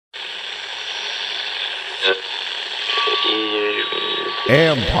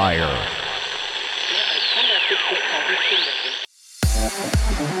Empire.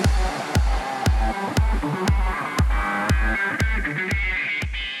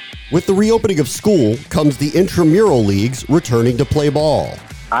 With the reopening of school comes the intramural leagues returning to play ball.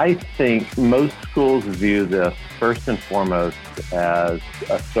 I think most schools view this first and foremost as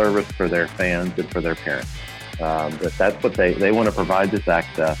a service for their fans and for their parents. That's what they want to provide this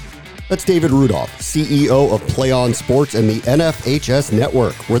access. That's David Rudolph, CEO of Play On Sports and the NFHS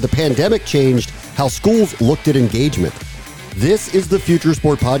Network, where the pandemic changed how schools looked at engagement. This is the Future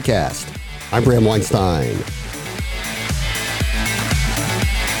Sport Podcast. I'm Bram Weinstein.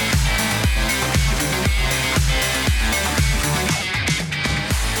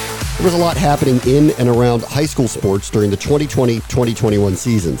 There was a lot happening in and around high school sports during the 2020-2021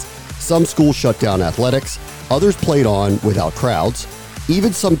 seasons. Some schools shut down athletics, others played on without crowds.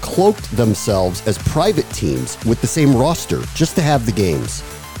 Even some cloaked themselves as private teams with the same roster just to have the games.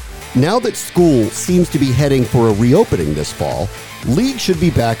 Now that school seems to be heading for a reopening this fall, leagues should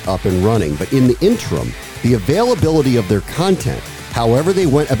be back up and running, but in the interim, the availability of their content, however they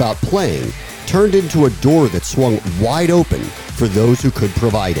went about playing, turned into a door that swung wide open for those who could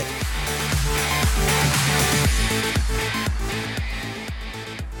provide it.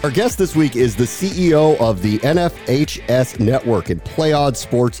 Our guest this week is the CEO of the NFHS Network and Play On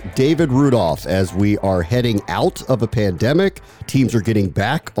Sports, David Rudolph. As we are heading out of a pandemic, teams are getting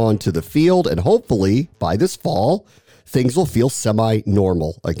back onto the field, and hopefully by this fall, things will feel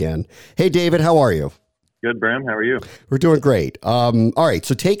semi-normal again. Hey, David, how are you? Good, Bram. How are you? We're doing great. All right,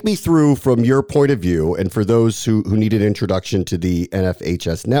 so take me through from your point of view, and for those who need an introduction to the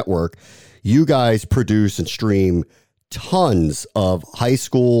NFHS Network, you guys produce and stream tons of high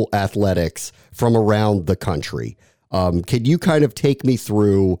school athletics from around the country. Can you kind of take me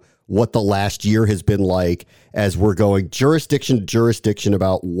through what the last year has been like as we're going jurisdiction to jurisdiction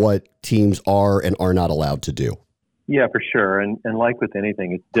about what teams are and are not allowed to do? Yeah, for sure. And like with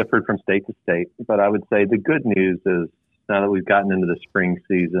anything, it's different from state to state. But I would say the good news is now that we've gotten into the spring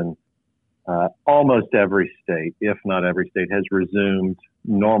season, almost every state, if not every state, has resumed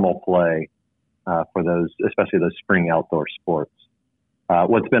normal play for those, especially those spring outdoor sports.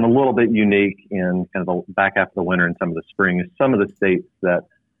 What's been a little bit unique in kind of the back half of the winter and some of the spring is some of the states that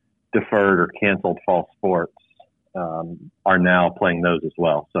deferred or canceled fall sports are now playing those as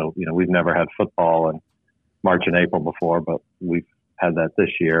well. So, we've never had football in March and April before, but we've had that this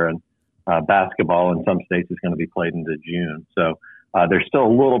year. And basketball in some states is going to be played into June. So there's still a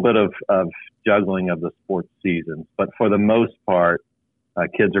little bit of juggling of the sports seasons. But for the most part,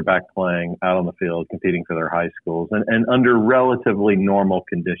 kids are back playing out on the field, competing for their high schools, and under relatively normal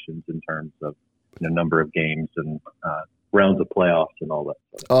conditions in terms of number of games and rounds of playoffs and all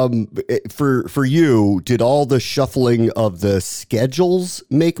that. For you, did all the shuffling of the schedules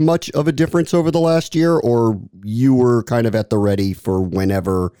make much of a difference over the last year, or you were kind of at the ready for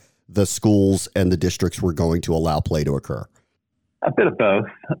whenever the schools and the districts were going to allow play to occur? A bit of both.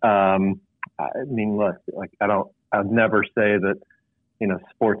 I mean, look, I'd never say that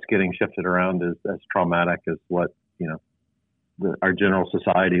sports getting shifted around is as traumatic as what, our general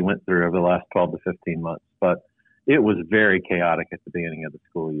society went through over the last 12 to 15 months. But it was very chaotic at the beginning of the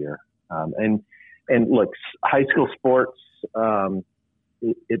school year. And look, high school sports,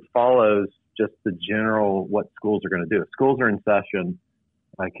 it follows just the general what schools are going to do. If schools are in session,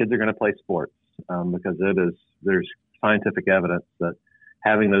 kids are going to play sports because there's scientific evidence that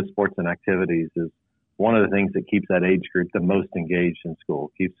having those sports and activities is one of the things that keeps that age group the most engaged in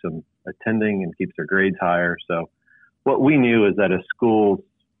school, keeps them attending and keeps their grades higher. So what we knew is that if schools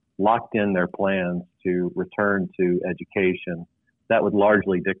locked in their plans to return to education, that would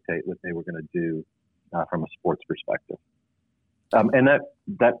largely dictate what they were going to do from a sports perspective. And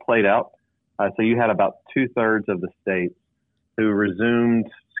that played out. So you had about 2/3 of the states who resumed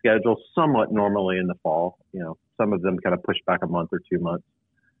schedules somewhat normally in the fall. Some of them kind of pushed back a month or 2 months.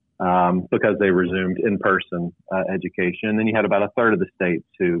 Because they resumed in-person education. And then you had about 1/3 of the states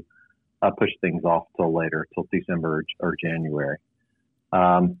who pushed things off till later, till December or January.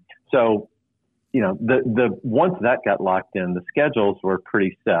 So, once that got locked in, the schedules were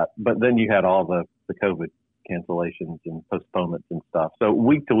pretty set. But then you had all the COVID cancellations and postponements and stuff. So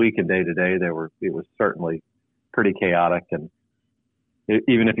week to week and day to day, it was certainly pretty chaotic. And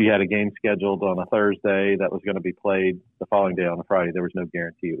even if you had a game scheduled on a Thursday that was going to be played the following day on a Friday, there was no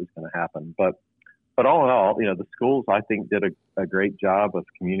guarantee it was going to happen. But all in all, the schools, I think, did a great job of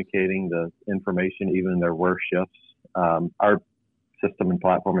communicating the information, even in their worst shifts. Our system and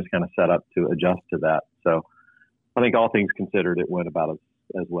platform is kind of set up to adjust to that. So I think all things considered, it went about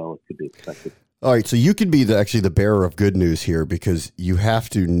as well as could be expected. All right, so you could be actually the bearer of good news here because you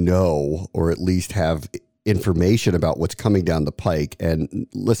have to know or at least have information about what's coming down the pike. And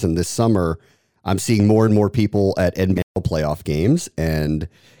listen, this summer, I'm seeing more and more people at NBA playoff games. And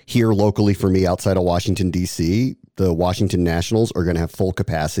here locally for me outside of Washington, D.C., the Washington Nationals are going to have full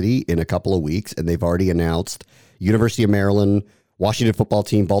capacity in a couple of weeks. And they've already announced University of Maryland, Washington football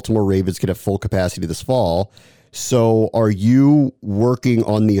team, Baltimore Ravens could have full capacity this fall. So are you working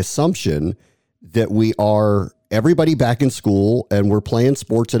on the assumption that we are everybody back in school and we're playing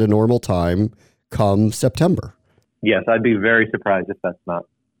sports at a normal time come September? Yes, I'd be very surprised if that's not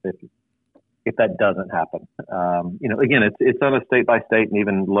if that doesn't happen. Again, it's on a state by state and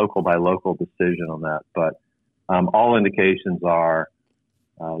even local by local decision on that. But all indications are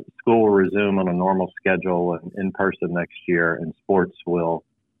school will resume on a normal schedule and in person next year, and sports will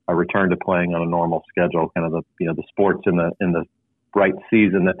return to playing on a normal schedule. Kind of the sports in the right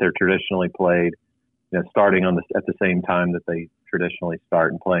season that they're traditionally played, starting at the same time that they traditionally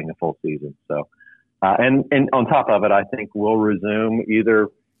start and playing a full season. So, and on top of it, I think we'll resume either,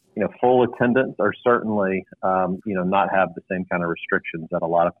 full attendance or certainly, not have the same kind of restrictions that a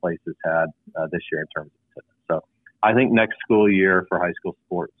lot of places had this year in terms of attendance. So I think next school year for high school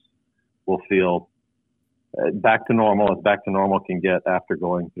sports will feel back to normal can get after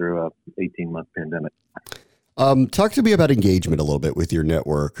going through a 18-month pandemic. Talk to me about engagement a little bit with your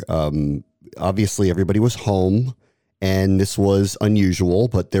network. Obviously, everybody was home, and this was unusual,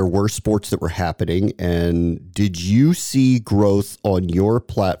 but there were sports that were happening. And did you see growth on your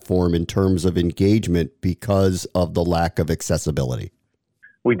platform in terms of engagement because of the lack of accessibility?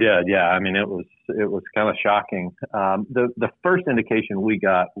 We did, yeah. I mean, it was kind of shocking. The first indication we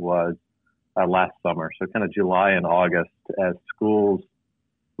got was last summer, so kind of July and August, as schools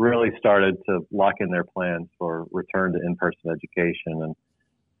really started to lock in their plans for return to in-person education. And,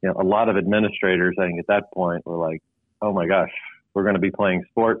 a lot of administrators, I think at that point were like, oh my gosh, we're going to be playing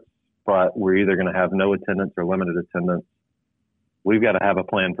sports, but we're either going to have no attendance or limited attendance. We've got to have a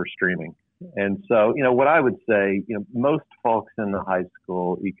plan for streaming. And so, what I would say, most folks in the high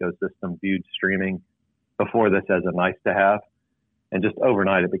school ecosystem viewed streaming before this as a nice to have, and just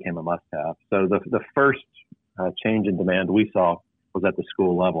overnight it became a must have. So the first change in demand we saw was at the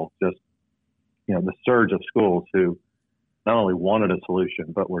school level. Just, the surge of schools who not only wanted a solution,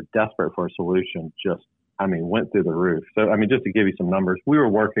 but were desperate for a solution, went through the roof. So, just to give you some numbers, we were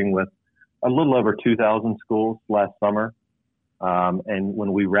working with a little over 2,000 schools last summer. And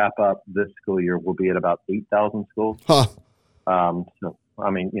when we wrap up this school year, we'll be at about 8,000 schools. Huh.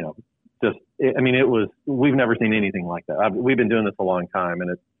 We've never seen anything like that. We've been doing this a long time, and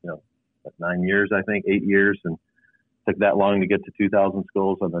it's, 9 years, I think, 8 years, and took that long to get to 2,000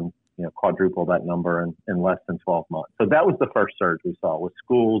 schools and then, quadruple that number in less than 12 months. So that was the first surge we saw, with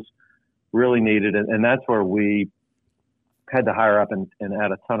schools really needed it. And that's where we had to hire up and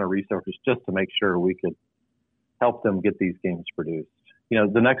add a ton of resources just to make sure we could help them get these games produced.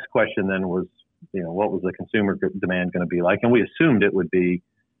 The next question then was, what was the consumer demand going to be like? And we assumed it would be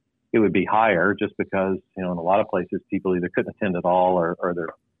higher just because, in a lot of places people either couldn't attend at all or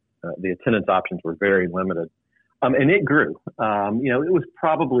the attendance options were very limited. And it grew. It was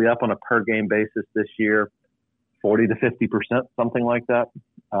probably up on a per game basis this year, 40 to 50%, something like that.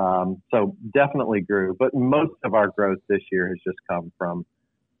 So definitely grew. But most of our growth this year has just come from,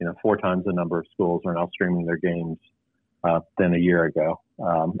 4 times the number of schools are now streaming their games than a year ago.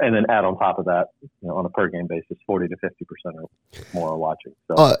 And then add on top of that, on a per game basis, 40 to 50% or more are watching.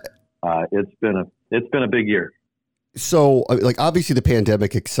 So it's been a big year. So, obviously the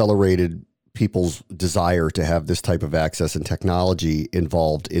pandemic accelerated people's desire to have this type of access and technology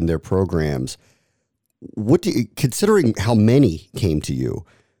involved in their programs. Considering how many came to you,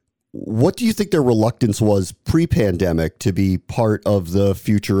 what do you think their reluctance was pre-pandemic to be part of the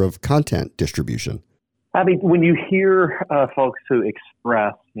future of content distribution? When you hear folks who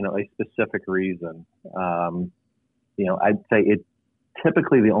express, a specific reason, I'd say it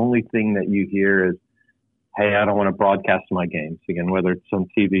typically the only thing that you hear is, hey, I don't want to broadcast my games, again, whether it's on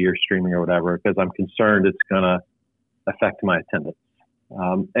TV or streaming or whatever, because I'm concerned it's going to affect my attendance.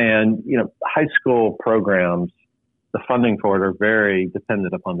 High school programs, the funding for it are very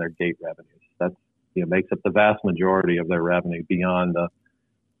dependent upon their gate revenues. That's, makes up the vast majority of their revenue beyond the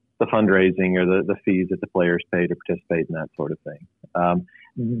fundraising or the fees that the players pay to participate in that sort of thing.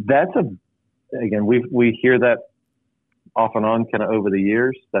 We hear that off and on kind of over the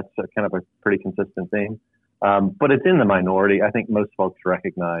years. That's kind of a pretty consistent theme. But it's in the minority. I think most folks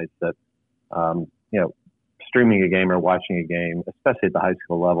recognize that, streaming a game or watching a game, especially at the high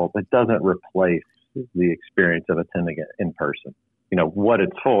school level, it doesn't replace the experience of attending it in person. what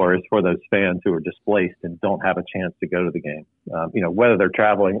it's for is for those fans who are displaced and don't have a chance to go to the game. Whether they're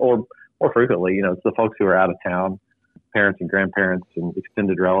traveling or frequently, it's the folks who are out of town, parents and grandparents and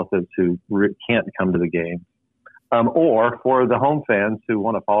extended relatives who can't come to the game. Or for the home fans who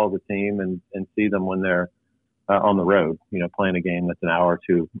want to follow the team and see them when they're on the road, playing a game that's an hour or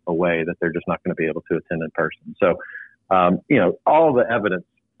two away that they're just not going to be able to attend in person. So, all the evidence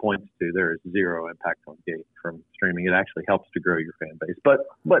points to there is zero impact on Gate from streaming. It actually helps to grow your fan base.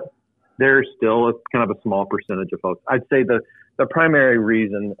 But there's still a kind of a small percentage of folks. I'd say the primary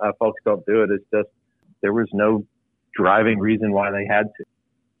reason folks don't do it is just there was no driving reason why they had to.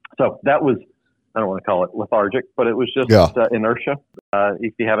 So that was, I don't want to call it lethargic, but it was just inertia.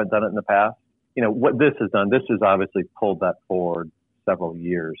 If you haven't done it in the past, what this has done, this has obviously pulled that forward several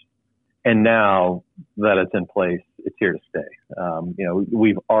years. And now that it's in place, it's here to stay.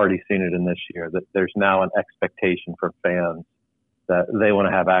 We've already seen it in this year that there's now an expectation for fans that they want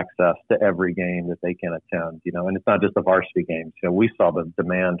to have access to every game that they can attend, and it's not just the varsity games. We saw the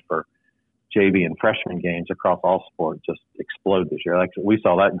demand for JV and freshman games across all sports just explode this year. Like we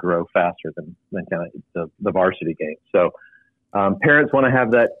saw that grow faster than kind of the varsity games. So parents want to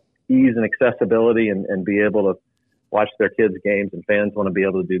have that ease and accessibility and be able to watch their kids' games, and fans want to be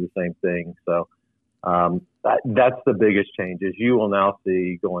able to do the same thing. So that's the biggest change is you will now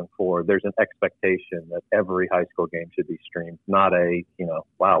see going forward, there's an expectation that every high school game should be streamed, not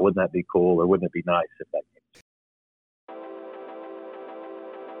wow, wouldn't that be cool or wouldn't it be nice if that game.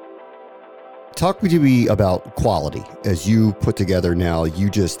 Talk to me about quality. As you put together now,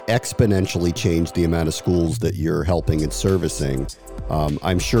 you just exponentially changed the amount of schools that you're helping and servicing.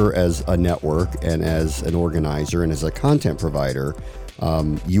 I'm sure as a network and as an organizer and as a content provider,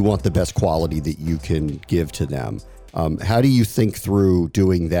 you want the best quality that you can give to them. How do you think through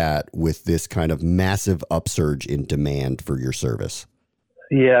doing that with this kind of massive upsurge in demand for your service?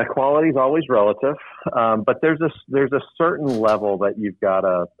 Yeah, quality is always relative, but there's a certain level that you've got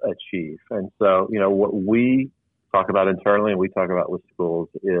to achieve. And so, what we talk about internally and we talk about with schools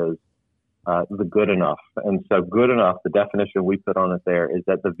is the good enough. And so good enough, the definition we put on it there is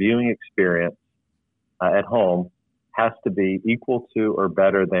that the viewing experience at home has to be equal to or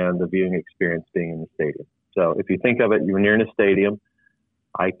better than the viewing experience being in the stadium. So if you think of it, you're near in a stadium,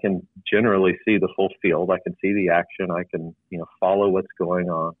 I can generally see the full field. I can see the action. I can, follow what's going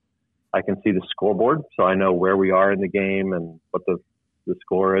on. I can see the scoreboard, so I know where we are in the game and what the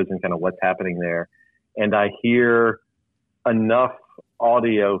score is and kind of what's happening there. And I hear enough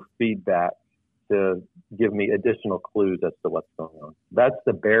audio feedback to give me additional clues as to what's going on. That's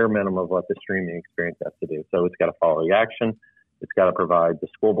the bare minimum of what the streaming experience has to do. So it's got to follow the action, it's got to provide the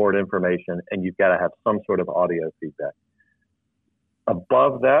scoreboard information, and you've got to have some sort of audio feedback.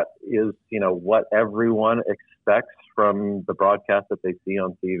 Above that is, what everyone expects from the broadcast that they see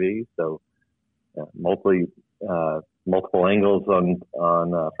on TV. So multiple angles on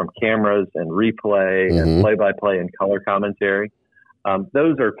from cameras and replay and play-by-play and color commentary.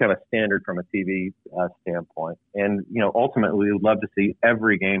 Those are kind of standard from a TV standpoint. And, ultimately we would love to see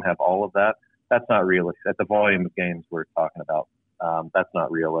every game have all of that. That's not realistic. At the volume of games we're talking about, that's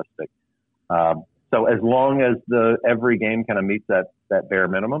not realistic. So as long as every game kind of meets that bare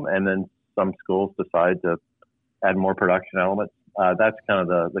minimum, and then some schools decide to add more production elements, that's kind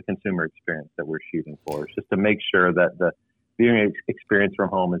of the consumer experience that we're shooting for. It's just to make sure that the viewing experience from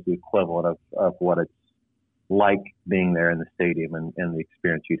home is the equivalent of what it's like being there in the stadium and the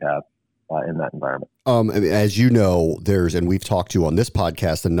experience you'd have in that environment. As you know, and we've talked to on this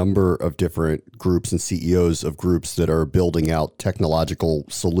podcast, a number of different groups and CEOs of groups that are building out technological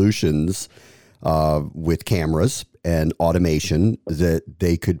solutions with cameras and automation that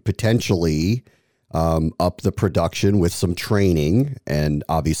they could potentially up the production with some training and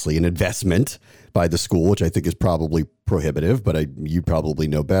obviously an investment by the school, which I think is probably prohibitive, but you probably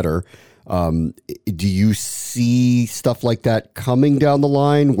know better. Do you see stuff like that coming down the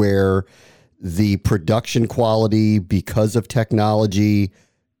line where the production quality because of technology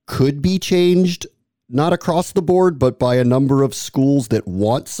could be changed, not across the board, but by a number of schools that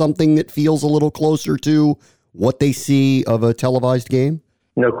want something that feels a little closer to what they see of a televised game?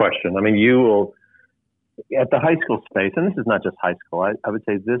 No question. I mean, you will, at the high school space, and this is not just high school, I would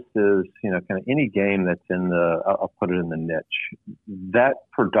say this is, kind of any game that's I'll put it in the niche. That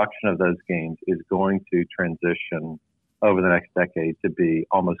production of those games is going to transition over the next decade to be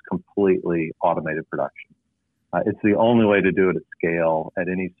almost completely automated production. It's the only way to do it at scale at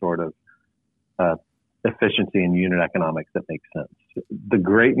any sort of efficiency and unit economics that makes sense. The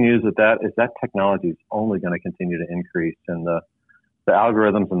great news with that is that technology is only going to continue to increase, and the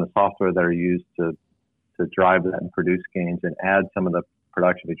algorithms and the software that are used to to drive that and produce gains and add some of the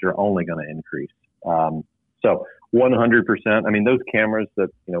production that you're only going to increase. So 100%. I mean, those cameras that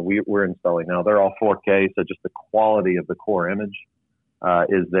we're installing now, they're all 4K. So just the quality of the core image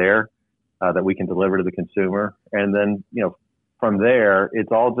is there that we can deliver to the consumer. And then from there,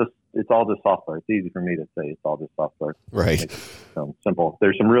 it's all just software. It's easy for me to say it's all just software. Right. It's simple.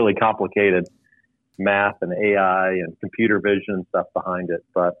 There's some really complicated math and AI and computer vision stuff behind it,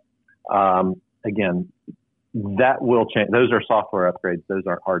 but again, that will change. Those are software upgrades. Those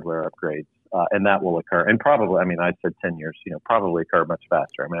aren't hardware upgrades. And that will occur. And probably, I said 10 years, probably occur much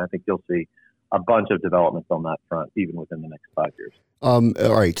faster. I think you'll see a bunch of developments on that front, even within the next 5 years.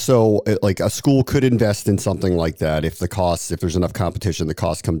 All right. So like a school could invest in something like that. If there's enough competition, the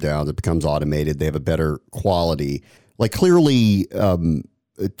costs come down, it becomes automated, they have a better quality. Like clearly,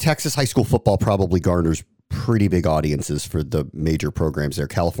 Texas high school football probably garners pretty big audiences for the major programs there.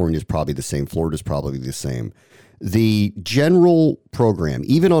 California is probably the same. Florida's probably the same. The general program,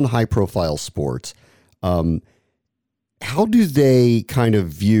 even on high profile sports, how do they kind of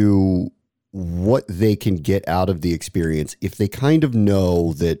view what they can get out of the experience if they kind of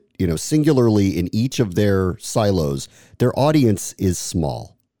know that, singularly in each of their silos, their audience is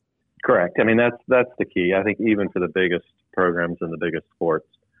small? Correct. That's the key. I think even for the biggest programs and the biggest sports,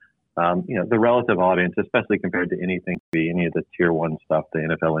 the relative audience, especially compared to any of the tier one stuff, the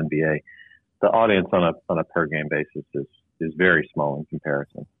NFL, NBA, the audience on a per game basis is very small in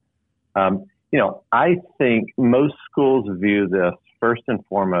comparison. I think most schools view this first and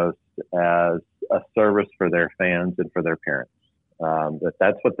foremost as a service for their fans and for their parents.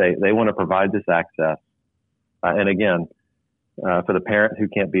 That's what they want to provide this access. And again, for the parent who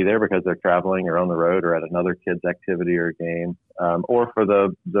can't be there because they're traveling or on the road or at another kid's activity or game, or for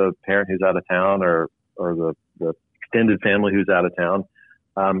the parent who's out of town or the extended family who's out of town,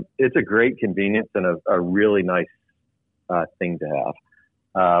 it's a great convenience and a really nice thing to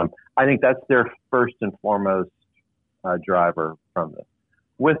have. I think that's their first and foremost driver from this.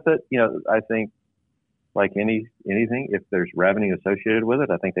 With it, I think like anything, if there's revenue associated with it,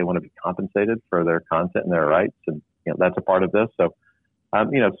 I think they want to be compensated for their content and their rights, and that's a part of this. So,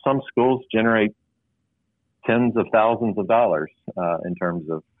 some schools generate tens of thousands of dollars in terms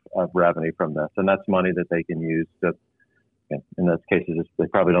of revenue from this, and that's money that they can use to. In those cases, they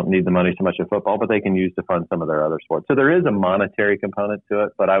probably don't need the money so much in football, but they can use to fund some of their other sports. So there is a monetary component to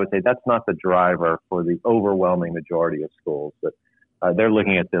it, but I would say that's not the driver for the overwhelming majority of schools. But they're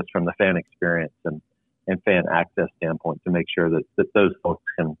looking at this from the fan experience and fan access standpoint to make sure that those folks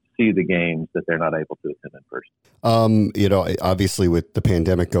can see the games that they're not able to attend in person. Obviously with the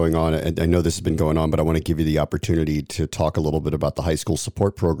pandemic going on, and I know this has been going on, but I want to give you the opportunity to talk a little bit about the high school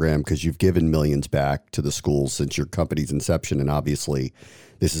support program, because you've given millions back to the schools since your company's inception. And obviously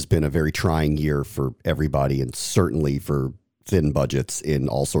this has been a very trying year for everybody, and certainly for thin budgets in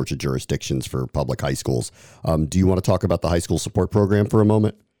all sorts of jurisdictions for public high schools. Do you want to talk about the high school support program for a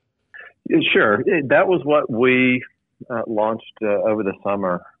moment? Sure. That was what we launched over the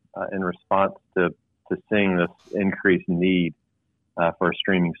summer in response to seeing this increased need for a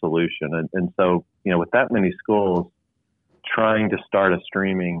streaming solution. And so, with that many schools trying to start a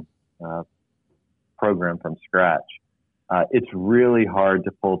streaming program from scratch, it's really hard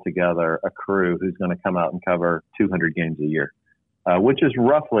to pull together a crew who's going to come out and cover 200 games a year, which is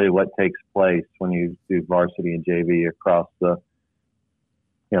roughly what takes place when you do varsity and JV across the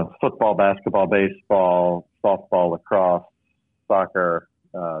football, basketball, baseball, softball, lacrosse, soccer,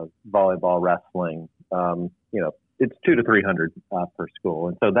 volleyball, wrestling. It's 200 to 300 per school.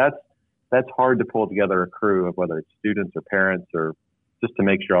 And so that's hard to pull together a crew of whether it's students or parents or just to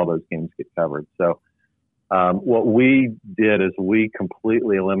make sure all those games get covered. So what we did is we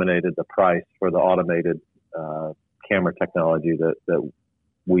completely eliminated the price for the automated camera technology that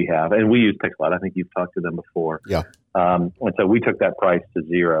we have. And we use Pixelot. I think you've talked to them before. Yeah. And so we took that price to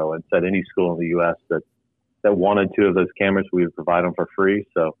zero and said any school in the U.S. that wanted two of those cameras, we would provide them for free.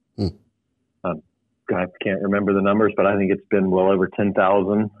 So I can't remember the numbers, but I think it's been well over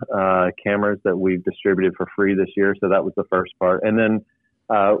 10,000 cameras that we've distributed for free this year. So that was the first part. And then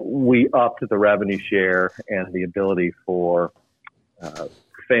we upped the revenue share and the ability for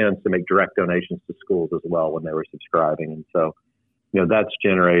fans to make direct donations to schools as well when they were subscribing. And so, that's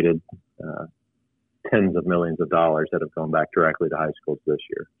generated tens of millions of dollars that have gone back directly to high schools this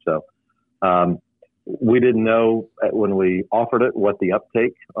year. So we didn't know when we offered it what the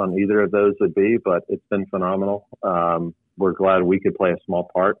uptake on either of those would be, but it's been phenomenal. We're glad we could play a small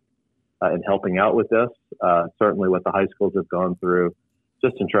part in helping out with this. Certainly what the high schools have gone through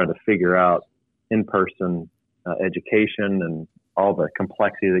just in trying to figure out in-person education and all the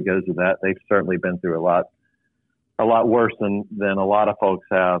complexity that goes with that. They've certainly been through a lot worse than a lot of folks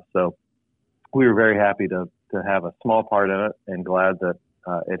have. So we were very happy to have a small part in it, and glad that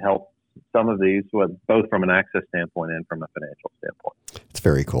it helped some of these, both from an access standpoint and from a financial standpoint. It's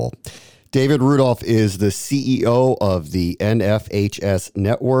very cool. David Rudolph is the CEO of the NFHS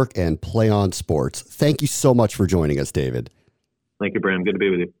Network and Play On Sports. Thank you so much for joining us, David. Thank you, Bram. Good to be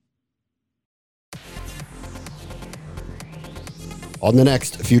with you. On the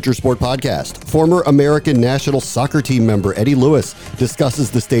next Future Sport podcast, former American national soccer team member Eddie Lewis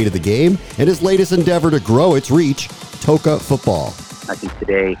discusses the state of the game and his latest endeavor to grow its reach, Toca Football. I think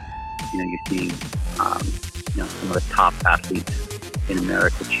today, you're seeing, some of the top athletes in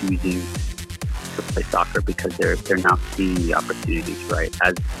America choosing to play soccer because they're now seeing the opportunities, right?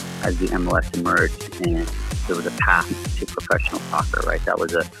 As the MLS emerged and there was a path to professional soccer, right? That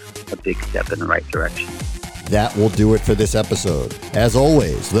was a big step in the right direction. That will do it for this episode. As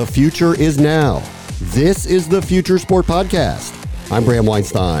always, the future is now. This is the Future Sport Podcast. I'm Bram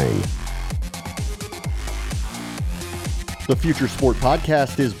Weinstein. The Future Sport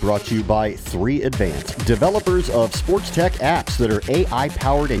Podcast is brought to you by 3 Advance, developers of sports tech apps that are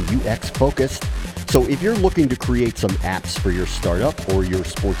AI-powered and UX-focused. So if you're looking to create some apps for your startup or your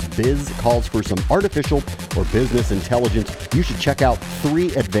sports biz calls for some artificial or business intelligence, you should check out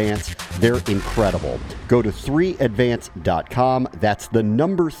 3 Advance. They're incredible. Go to 3advance.com. That's the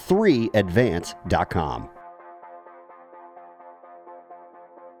number 3advance.com.